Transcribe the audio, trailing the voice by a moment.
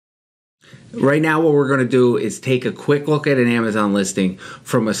Right now what we're going to do is take a quick look at an Amazon listing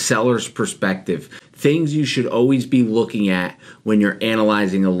from a seller's perspective. Things you should always be looking at when you're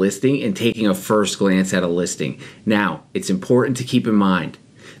analyzing a listing and taking a first glance at a listing. Now, it's important to keep in mind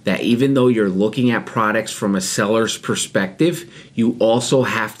that even though you're looking at products from a seller's perspective, you also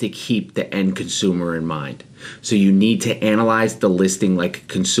have to keep the end consumer in mind. So you need to analyze the listing like a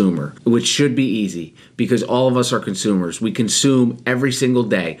consumer, which should be easy because all of us are consumers. We consume every single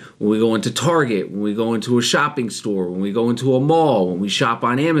day. When we go into Target, when we go into a shopping store, when we go into a mall, when we shop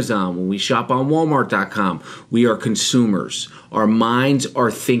on Amazon, when we shop on Walmart.com, we are consumers. Our minds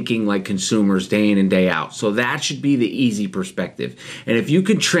are thinking like consumers day in and day out. So that should be the easy perspective. And if you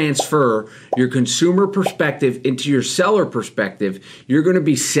can transfer your consumer perspective into your seller perspective, you're going to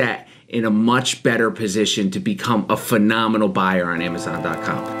be set in a much better position to become a phenomenal buyer on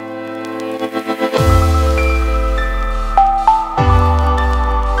Amazon.com.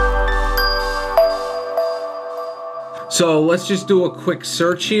 So let's just do a quick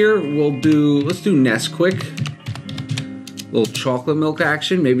search here. Let's do Nesquik. Little chocolate milk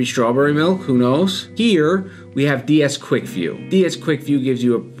action, maybe strawberry milk, who knows? Here we have DS Quick View. DS Quick View gives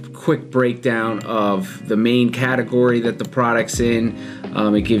you a quick breakdown of the main category that the product's in.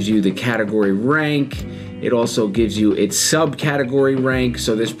 It gives you the category rank. It also gives you its subcategory rank.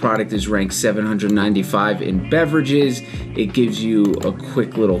 So this product is ranked 795 in beverages. It gives you a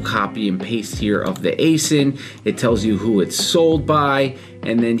quick little copy and paste here of the ASIN. It tells you who it's sold by.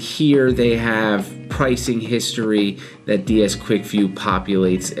 And then here they have pricing history that DS Quick View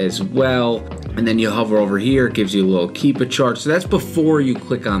populates as well. And then you hover over here, it gives you a little keep a chart. So that's before you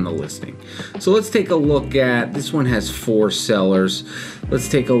click on the listing. So let's take a look at, this one has 4 sellers. Let's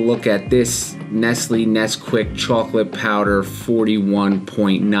take a look at this Nestle Nesquik chocolate powder,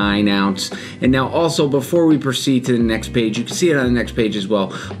 41.9 ounce. And now also before we proceed to the next page, you can see it on the next page as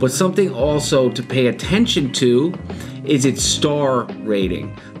well, but something also to pay attention to is its star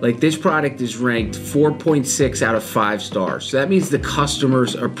rating. Like this product is ranked 4.6 out of 5 stars. So that means the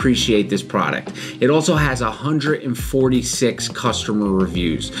customers appreciate this product. It also has 146 customer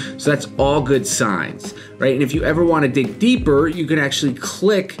reviews. So that's all good signs, right? And if you ever want to dig deeper, you can actually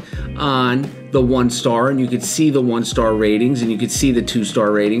click on the 1-star and you could see the 1-star ratings and you could see the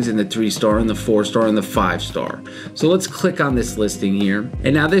 2-star ratings and the 3-star and the 4-star and the 5-star. So let's click on this listing here.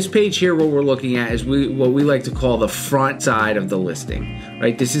 And now this page here, what we're looking at is what we like to call the front side of the listing,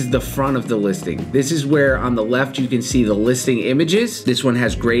 right? This is the front of the listing. This is where on the left you can see the listing images. This one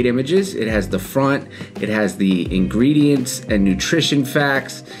has great images. It has the front, it has the ingredients and nutrition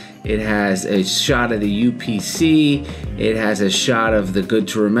facts. It has a shot of the UPC. It has a shot of the good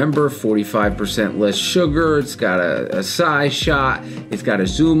to remember, 45% less sugar. It's got a size shot. It's got a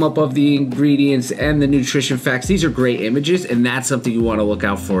zoom up of the ingredients and the nutrition facts. These are great images, and that's something you want to look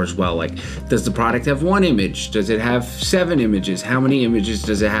out for as well. Like, does the product have 1 image? Does it have 7 images? How many images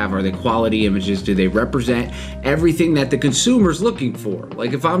does it have? Are they quality images? Do they represent everything that the consumer's looking for?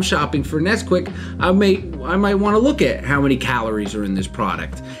 Like if I'm shopping for Nesquik, I might want to look at how many calories are in this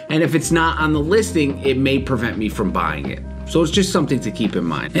product. And if it's not on the listing, it may prevent me from buying it. So it's just something to keep in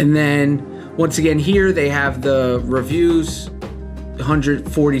mind. And then once again here, they have the reviews,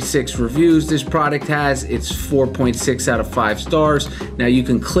 146 reviews this product has. It's 4.6 out of 5 stars. Now you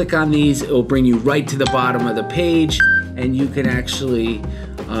can click on these. It will bring you right to the bottom of the page and you can actually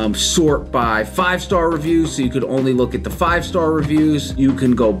sort by 5-star reviews, so you could only look at the 5-star reviews. You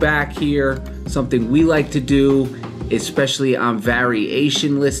can go back here. Something we like to do, especially on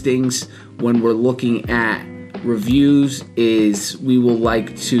variation listings when we're looking at reviews, is we will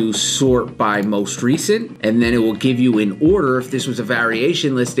like to sort by most recent, and then it will give you in order. If this was a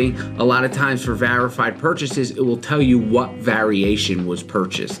variation listing, a lot of times for verified purchases, it will tell you what variation was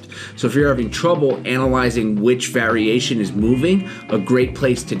purchased. So if you're having trouble analyzing which variation is moving, a great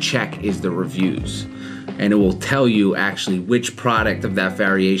place to check is the reviews. And it will tell you actually which product of that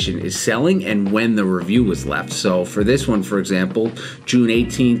variation is selling and when the review was left. So for this one, for example, June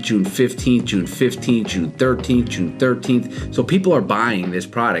 18th, June 15th, June 15th, June 13th, June 13th. So people are buying this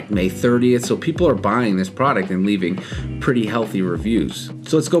product. May 30th. So people are buying this product and leaving pretty healthy reviews.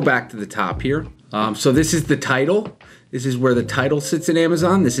 So let's go back to the top here. So this is the title. This is where the title sits in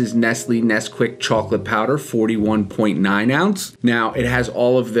Amazon. This is Nestle Nesquik Chocolate Powder, 41.9 ounce. Now it has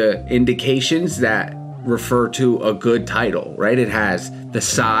all of the indications that refer to a good title, right? It has the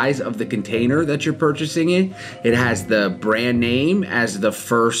size of the container that you're purchasing in. It has the brand name as the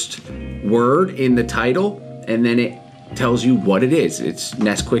first word in the title, and then it tells you what it is. It's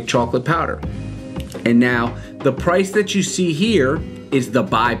Nesquik chocolate powder. And now the price that you see here is the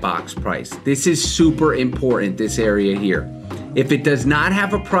buy box price. This is super important, this area here. If it does not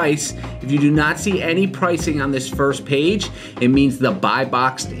have a price, if you do not see any pricing on this first page, it means the buy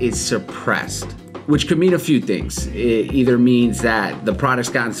box is suppressed, which could mean a few things. It either means that the product's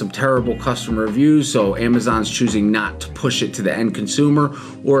gotten some terrible customer reviews, so Amazon's choosing not to push it to the end consumer,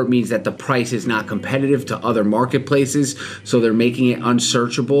 or it means that the price is not competitive to other marketplaces, so they're making it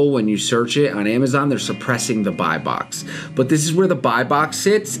unsearchable. When you search it on Amazon, they're suppressing the buy box. But this is where the buy box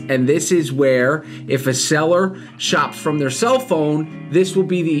sits, and this is where, if a seller shops from their cell phone, this will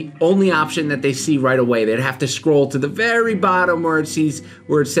be the only option that they see right away. They'd have to scroll to the very bottom where it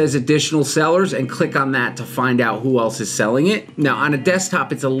says additional sellers and click on that to find out who else is selling it. Now on a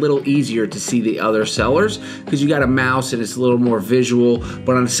desktop, it's a little easier to see the other sellers because you got a mouse and it's a little more visual.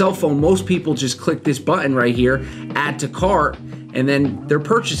 But on a cell phone, most people just click this button right here, add to cart, and then they're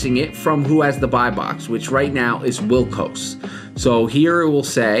purchasing it from who has the buy box, which right now is Wilkos. So here it will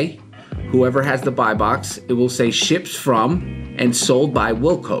say, whoever has the buy box, it will say ships from and sold by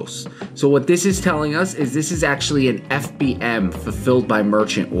Wilkos. So what this is telling us is this is actually an FBM, fulfilled by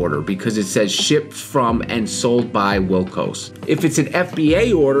merchant order, because it says shipped from and sold by Wilkos. If it's an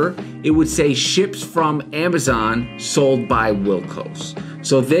FBA order, it would say ships from Amazon, sold by Wilkos.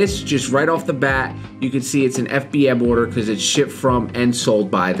 So this, just right off the bat, you can see it's an FBM order because it's shipped from and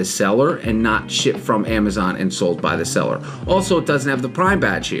sold by the seller and not shipped from Amazon and sold by the seller. Also, it doesn't have the Prime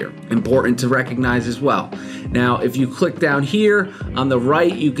badge here. Important to recognize as well. Now, if you click down here on the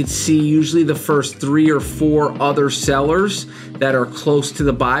right, you can see usually the first 3 or 4 other sellers that are close to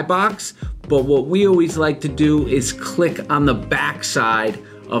the buy box. But what we always like to do is click on the back side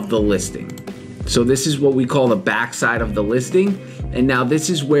of the listing. So this is what we call the back side of the listing. And now this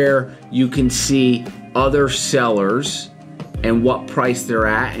is where you can see other sellers and what price they're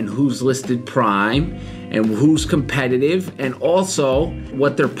at and who's listed Prime and who's competitive, and also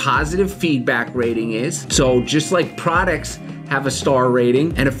what their positive feedback rating is. So just like products have a star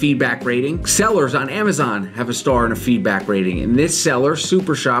rating and a feedback rating, sellers on Amazon have a star and a feedback rating. And this seller,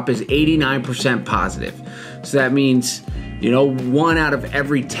 Super Shop, is 89% positive. So that means, you know, 1 out of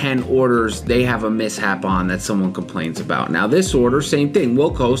every 10 orders they have a mishap on that someone complains about. Now this order, same thing,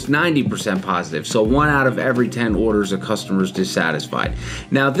 Wilkos, 90% positive. So 1 out of every 10 orders a customer's dissatisfied.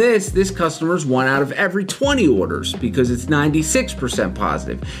 Now this customer's 1 out of every 20 orders because it's 96%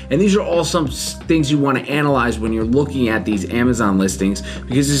 positive. And these are all some things you want to analyze when you're looking at these Amazon listings,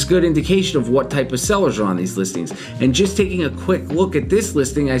 because it's a good indication of what type of sellers are on these listings. And just taking a quick look at this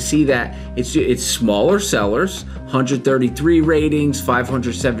listing, I see that it's smaller sellers, 133 ratings,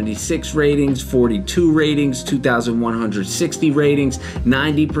 576 ratings, 42 ratings, 2,160 ratings,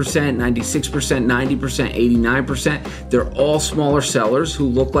 90%, 96%, 90%, 89%. They're all smaller sellers who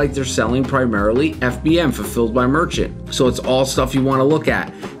look like they're selling primarily FBM, fulfilled by merchant. So it's all stuff you want to look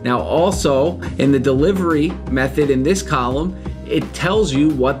at. Now also, in the delivery method in this column, it tells you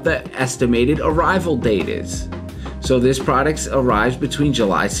what the estimated arrival date is. So this product arrives between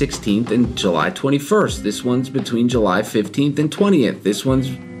July 16th and July 21st. This one's between July 15th and 20th. This one's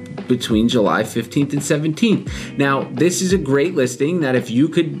between July 15th and 17th. Now, this is a great listing that if you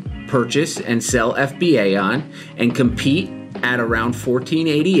could purchase and sell FBA on and compete at around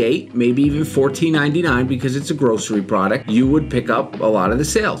 $14.88, maybe even $14.99, because it's a grocery product, you would pick up a lot of the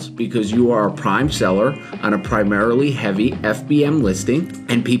sales because you are a prime seller on a primarily heavy FBM listing,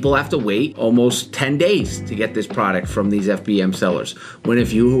 and people have to wait almost 10 days to get this product from these FBM sellers. When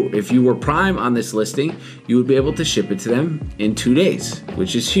if you were prime on this listing, you would be able to ship it to them in 2 days,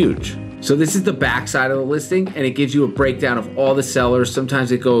 which is huge. So this is the back side of the listing, and it gives you a breakdown of all the sellers.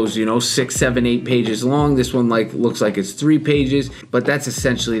 Sometimes it goes, 6, 7, 8 pages long. This one looks like it's 3 pages, but that's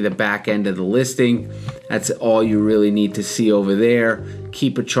essentially the back end of the listing. That's all you really need to see over there.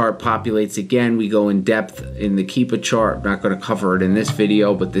 Keepa chart populates again. We go in depth in the Keepa chart. I'm not going to cover it in this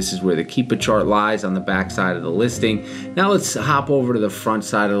video, but this is where the Keepa chart lies, on the back side of the listing. Now let's hop over to the front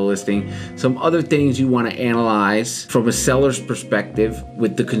side of the listing. Some other things you want to analyze from a seller's perspective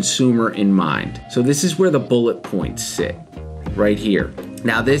with the consumer in mind. So this is where the bullet points sit, right here.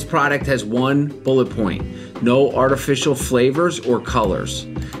 Now this product has 1 bullet point: no artificial flavors or colors.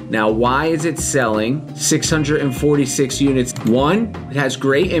 Now, why is it selling 646 units? 1, it has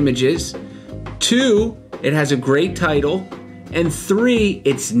great images. 2, it has a great title. And 3,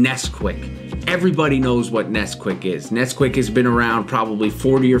 it's Nesquik. Everybody knows what Nesquik is. Nesquik has been around probably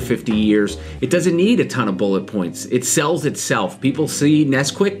 40 or 50 years. It doesn't need a ton of bullet points. It sells itself. People see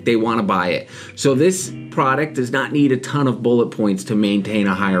Nesquik, they want to buy it. So this product does not need a ton of bullet points to maintain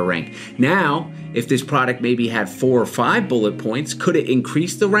a higher rank. Now, if this product maybe had 4 or 5 bullet points, could it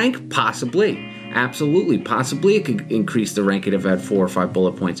increase the rank? Possibly. Absolutely, possibly it could increase the rank if it had 4 or 5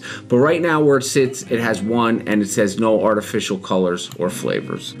 bullet points. But right now where it sits, it has 1 and it says no artificial colors or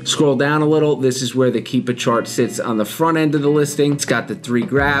flavors. Scroll down a little. This is where the Keep a Chart sits on the front end of the listing. It's got the 3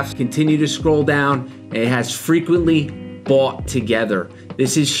 graphs. Continue to scroll down. It has frequently bought together.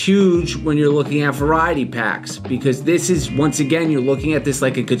 This is huge when you're looking at variety packs, because this is, once again, you're looking at this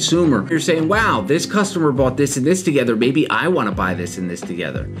like a consumer. You're saying, wow, this customer bought this and this together. Maybe I want to buy this and this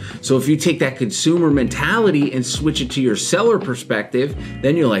together. So if you take that consumer mentality and switch it to your seller perspective,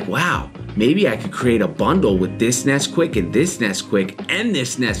 then you're like, wow, maybe I could create a bundle with this Nesquik and this Nesquik and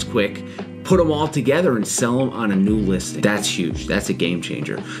this Nesquik, put them all together and sell them on a new listing. That's huge. That's a game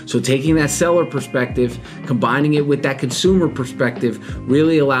changer. So taking that seller perspective, combining it with that consumer perspective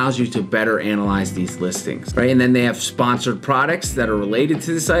really allows you to better analyze these listings, right? And then they have sponsored products that are related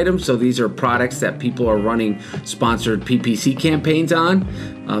to this item. So these are products that people are running sponsored PPC campaigns on.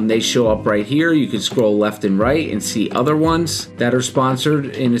 They show up right here. You can scroll left and right and see other ones that are sponsored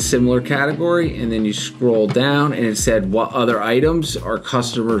in a similar category. And then you scroll down and it said what other items are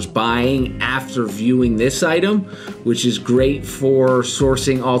customers buying after viewing this item, which is great for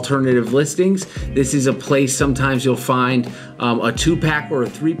sourcing alternative listings. This is a place sometimes you'll find a 2-pack or a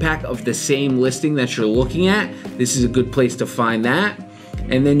 3-pack of the same listing that you're looking at. This is a good place to find that.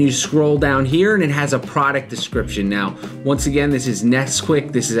 And then you scroll down here and it has a product description. Now, once again, this is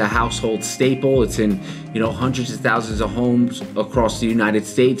Nesquik. This is a household staple. It's in, hundreds of thousands of homes across the United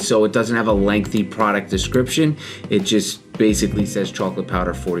States. So it doesn't have a lengthy product description. It just basically says chocolate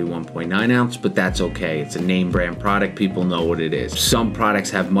powder 41.9 ounce, but that's okay. It's a name brand product. People know what it is. Some products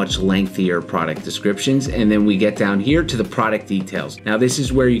have much lengthier product descriptions. And then we get down here to the product details. Now, this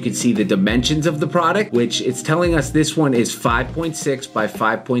is where you can see the dimensions of the product, which it's telling us this one is 5.6 by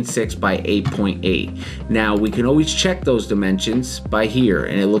 5.6 by 8.8. Now, we can always check those dimensions by here.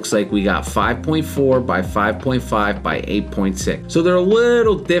 And it looks like we got 5.4 by 5.5 by 8.6. So they're a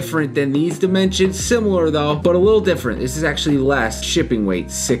little different than these dimensions. Similar though, but a little different. This is actually less. Shipping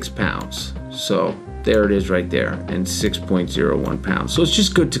weight, 6 pounds. So there it is right there, and 6.01 pounds. So it's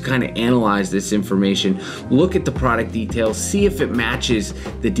just good to kind of analyze this information, look at the product details, see if it matches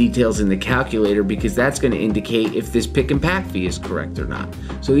the details in the calculator, because that's going to indicate if this pick and pack fee is correct or not.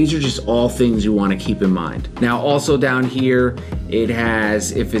 So these are just all things you want to keep in mind. Now also down here, it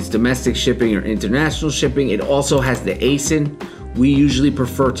has if it's domestic shipping or international shipping. It also has the ASIN. We usually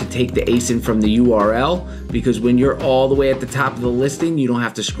prefer to take the ASIN from the URL, because when you're all the way at the top of the listing, you don't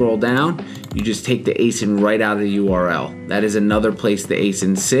have to scroll down. You just take the ASIN right out of the URL. That is another place the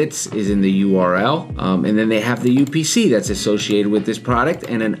ASIN sits, is in the URL. And then they have the UPC that's associated with this product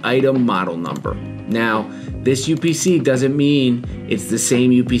and an item model number. Now, this UPC doesn't mean it's the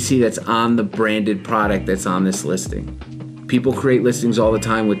same UPC that's on the branded product that's on this listing. People create listings all the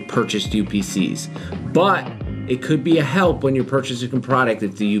time with purchased UPCs, but it could be a help when you're purchasing a product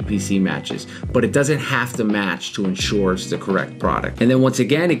if the UPC matches, but it doesn't have to match to ensure it's the correct product. And then once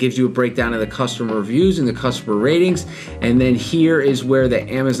again, it gives you a breakdown of the customer reviews and the customer ratings. And then here is where the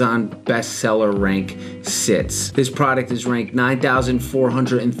Amazon bestseller rank sits. This product is ranked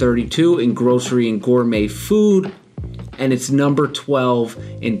 9,432 in grocery and gourmet food, and it's number 12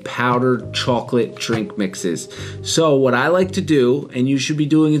 in powdered chocolate drink mixes. So what I like to do, and you should be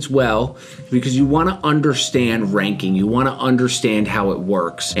doing as well, because you want to understand ranking, you want to understand how it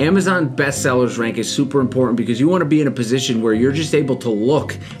works. Amazon bestsellers rank is super important because you want to be in a position where you're just able to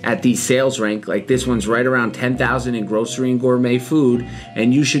look at these sales rank, like this one's right around 10,000 in grocery and gourmet food,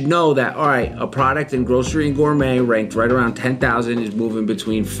 and you should know that, all right, a product in grocery and gourmet ranked right around 10,000 is moving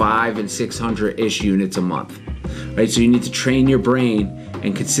between 500 and 600-ish units a month. Right, so you need to train your brain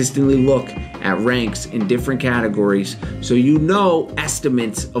and consistently look at ranks in different categories so you know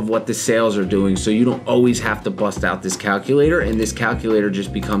estimates of what the sales are doing, so you don't always have to bust out this calculator, and this calculator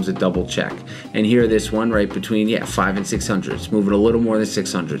just becomes a double check. And here, this one right between 500 and 600, it's moving a little more than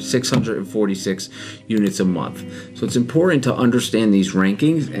 600, 646 units a month. So it's important to understand these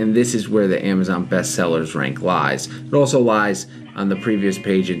rankings, and this is where the Amazon bestsellers rank lies. It also lies on the previous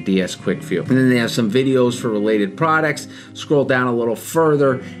page in DS Quick View. And then they have some videos for related products. Scroll down a little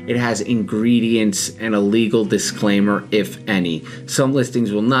further. It has ingredients and a legal disclaimer, if any. Some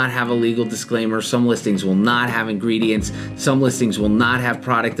listings will not have a legal disclaimer. Some listings will not have ingredients. Some listings will not have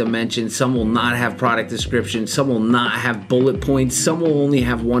product dimensions. Some will not have product description. Some will not have bullet points. Some will only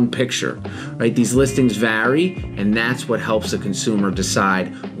have one picture, right? These listings vary, and that's what helps the consumer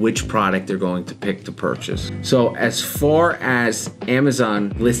decide which product they're going to pick to purchase. So as far as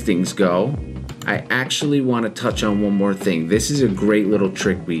Amazon listings go, I actually want to touch on one more thing. This is a great little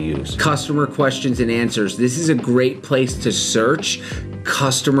trick we use. Customer questions and answers. This is a great place to search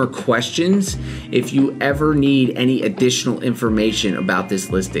customer questions if you ever need any additional information about this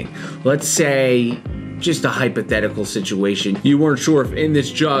listing. Let's say, just a hypothetical situation, you weren't sure if in this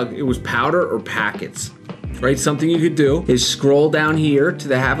jug it was powder or packets, right? Something you could do is scroll down here to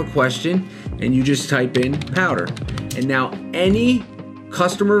the have a question and you just type in powder. And now any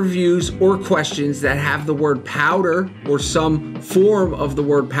customer reviews or questions that have the word powder or some form of the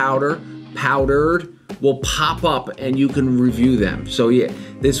word powder, powdered, will pop up and you can review them. So yeah,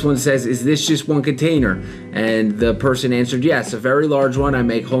 this one says, is this just one container? And the person answered, yes, a very large one. I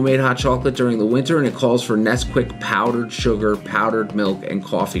make homemade hot chocolate during the winter and it calls for Nesquik powdered sugar, powdered milk, and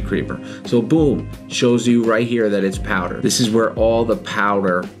coffee creamer. So boom, shows you right here that it's powder. This is where all the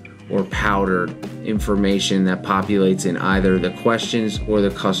powder or powdered information that populates in either the questions or the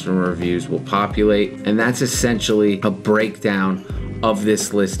customer reviews will populate. And that's essentially a breakdown of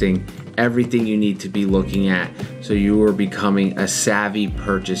this listing, everything you need to be looking at so you are becoming a savvy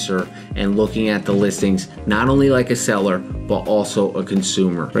purchaser and looking at the listings not only like a seller but also a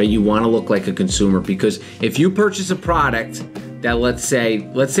consumer, right? You want to look like a consumer, because if you purchase a product that let's say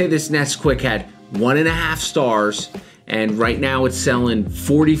this Nesquik had 1.5 stars and right now it's selling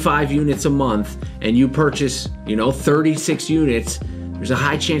 45 units a month and you purchase, 36 units, there's a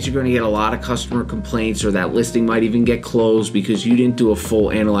high chance you're going to get a lot of customer complaints, or that listing might even get closed because you didn't do a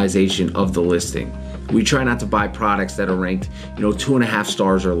full analyzation of the listing. We try not to buy products that are ranked, 2.5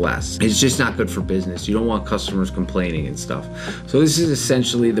 stars or less. It's just not good for business. You don't want customers complaining and stuff. So this is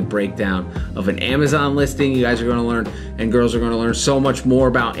essentially the breakdown of an Amazon listing. You guys are going to learn, and girls are going to learn so much more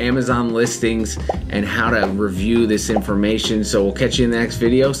about Amazon listings and how to review this information. So we'll catch you in the next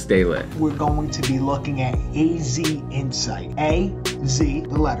video. Stay lit. We're going to be looking at AZ Insight. A, Z,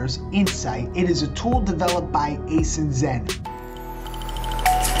 the letters, Insight. It is a tool developed by Ace and Zen.